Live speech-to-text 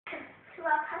to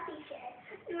our puppy shed,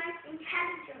 the most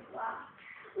intelligent one.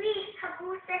 We have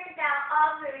all settled out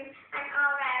our room and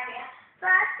our area.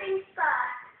 First things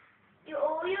first,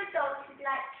 all your dogs would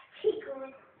like to tickle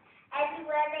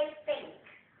everywhere they think.